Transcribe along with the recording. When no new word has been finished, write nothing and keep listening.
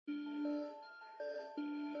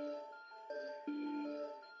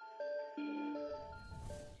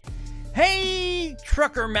Hey,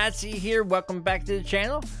 Trucker Matsy here. Welcome back to the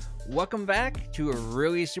channel. Welcome back to a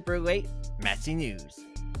really super late Matzynewz.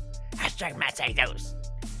 Hashtag Matzynewz.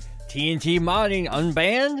 TNT modding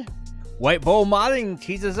unbanned. White Bull modding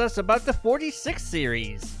teases us about the 46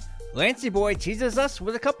 series. Lancy Boy teases us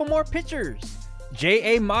with a couple more pictures.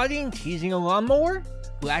 JA modding teasing a lawnmower.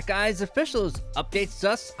 Black Eyes Officials updates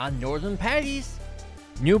us on Northern Patties.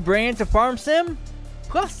 New brand to Farm Sim.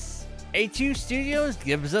 Plus, A2 Studios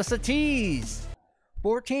gives us a tease.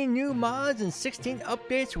 14 new mods and 16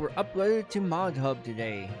 updates were uploaded to Mod Hub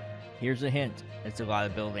today. Here's a hint, it's a lot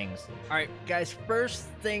of buildings. Alright guys, first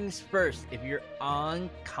things first, if you're on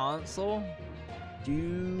console, do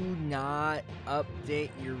not update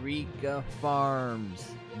Eureka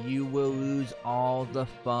Farms. You will lose all the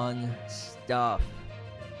fun stuff.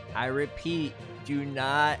 I repeat, do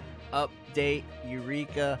not update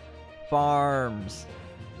Eureka Farms.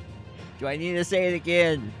 Do I need to say it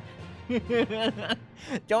again?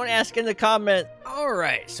 Don't ask in the comment.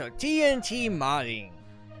 Alright, so TNT modding.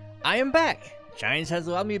 I am back. Giants has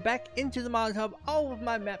allowed me back into the mod hub. All of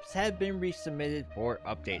my maps have been resubmitted for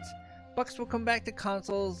updates. Bucks will come back to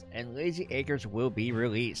consoles and Lazy Acres will be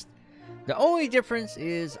released. The only difference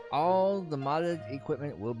is all the modded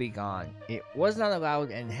equipment will be gone. It was not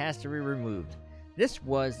allowed and has to be removed. This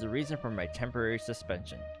was the reason for my temporary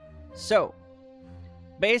suspension. So,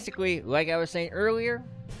 basically, like I was saying earlier,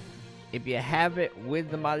 if you have it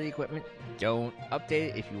with the modded equipment, don't update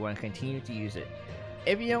it if you want to continue to use it.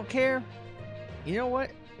 If you don't care, you know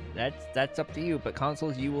what? That's up to you. But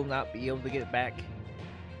consoles, you will not be able to get it back,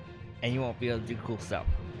 and you won't be able to do cool stuff.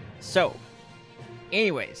 So,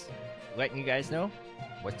 anyways, letting you guys know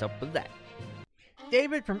what's up with that.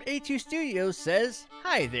 David from A2 Studios says,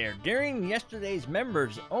 "Hi there. During yesterday's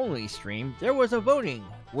members only stream, there was a voting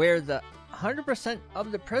where the 100%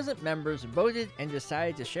 of the present members voted and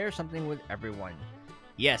decided to share something with everyone.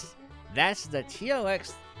 Yes, that's the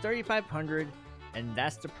TLX3500, and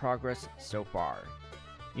that's the progress so far.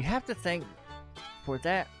 You have to thank for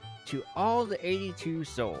that to all the 82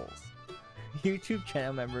 souls, YouTube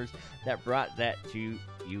channel members that brought that to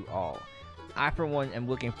you all. I, for one, am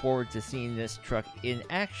looking forward to seeing this truck in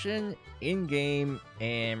action, in-game,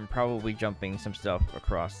 and probably jumping some stuff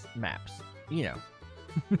across maps. You know."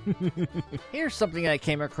 Here's something I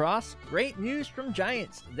came across. Great news from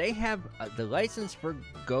Giants. They have the license for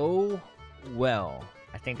Go Well.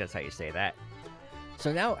 I think that's how you say that.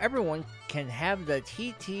 So now everyone can have the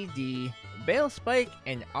TTD, Bale Spike,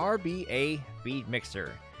 and RBA feed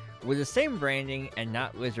mixer with the same branding and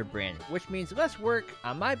not Lizard brand, which means less work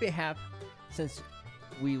on my behalf since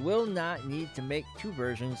we will not need to make 2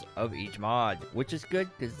 versions of each mod, which is good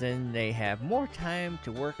because then they have more time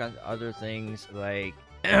to work on other things like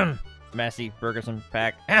Massey Ferguson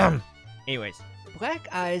pack. Anyways, Black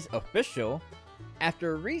Eyes Official,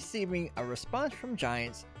 after receiving a response from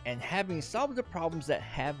Giants and having solved the problems that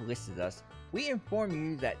have listed us, we inform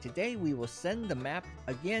you that today we will send the map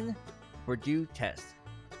again for due test.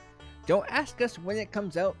 Don't ask us when it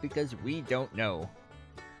comes out because we don't know.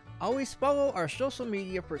 Always follow our social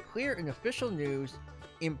media for clear and official news.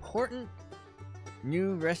 Important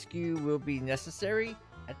new rescue will be necessary.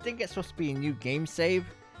 I think it's supposed to be a new game save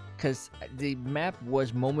because the map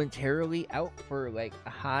was momentarily out for like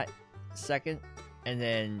a hot second and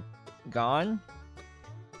then gone,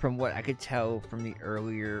 from what I could tell from the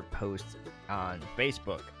earlier posts on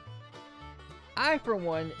Facebook. I, for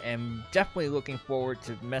one, am definitely looking forward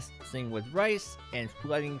to messing with rice and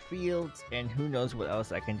flooding fields, and who knows what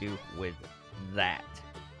else I can do with that.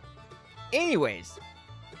 Anyways,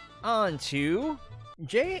 on to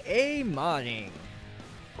JA modding.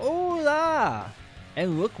 Hola!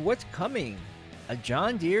 And look what's coming. A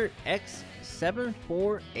John Deere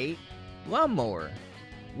X748 lawnmower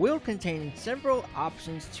will contain several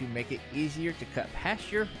options to make it easier to cut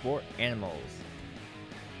pasture for animals.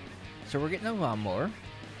 So we're getting a lawnmower,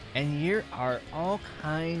 and here are all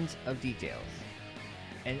kinds of details.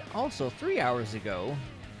 And also 3 hours ago,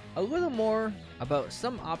 a little more about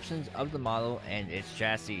some options of the model and its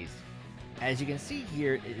chassis. As you can see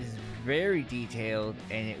here, it is very detailed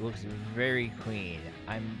and it looks very clean.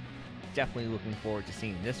 I'm definitely looking forward to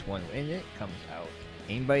seeing this one when it comes out.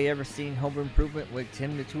 Anybody ever seen Home Improvement with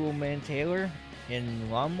Tim the Toolman Taylor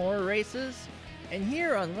in lawnmower races? And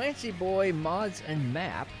here on Lancy Boy Mods and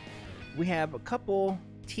Map, we have a couple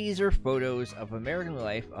teaser photos of American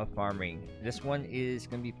life of farming. This one is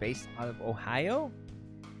going to be based out of Ohio,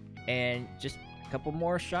 and just a couple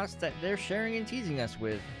more shots that they're sharing and teasing us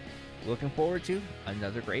with. Looking forward to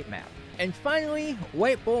another great map. And finally,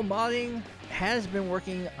 White Bull Modding has been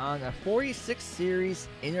working on a 46 series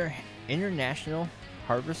international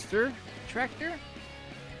harvester tractor.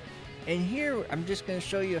 And here I'm just going to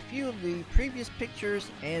show you a few of the previous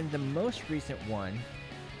pictures and the most recent one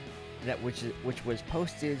which was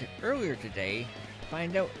posted earlier today.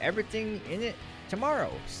 Find out everything in it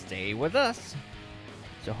tomorrow. Stay with us.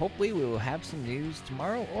 So hopefully we will have some news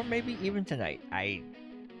tomorrow, or maybe even tonight.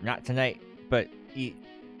 Not tonight, but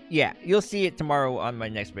yeah, you'll see it tomorrow on my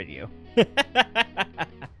next video.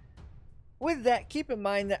 With that, keep in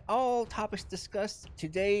mind that all topics discussed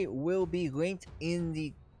today will be linked in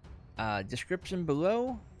the description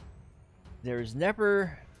below. There's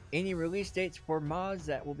never any release dates for mods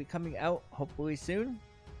that will be coming out hopefully soon.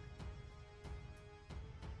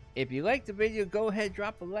 If you liked the video, go ahead,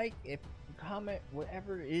 drop a like. If comment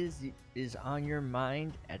whatever is on your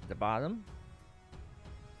mind at the bottom.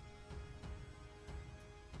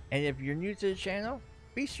 And if you're new to the channel,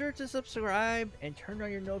 be sure to subscribe and turn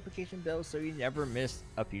on your notification bell so you never miss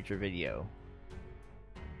a future video.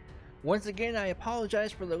 Once again, I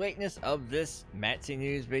apologize for the lateness of this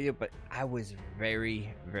Matzynewz video, but I was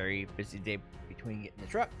very busy day between getting the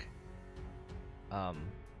truck,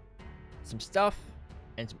 some stuff,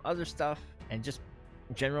 and some other stuff, and just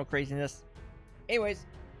general craziness. Anyways,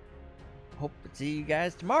 hope to see you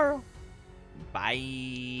guys tomorrow.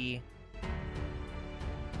 Bye.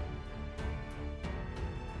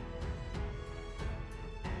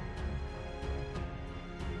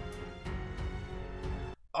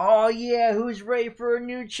 Oh yeah, who's ready for a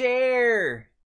new chair?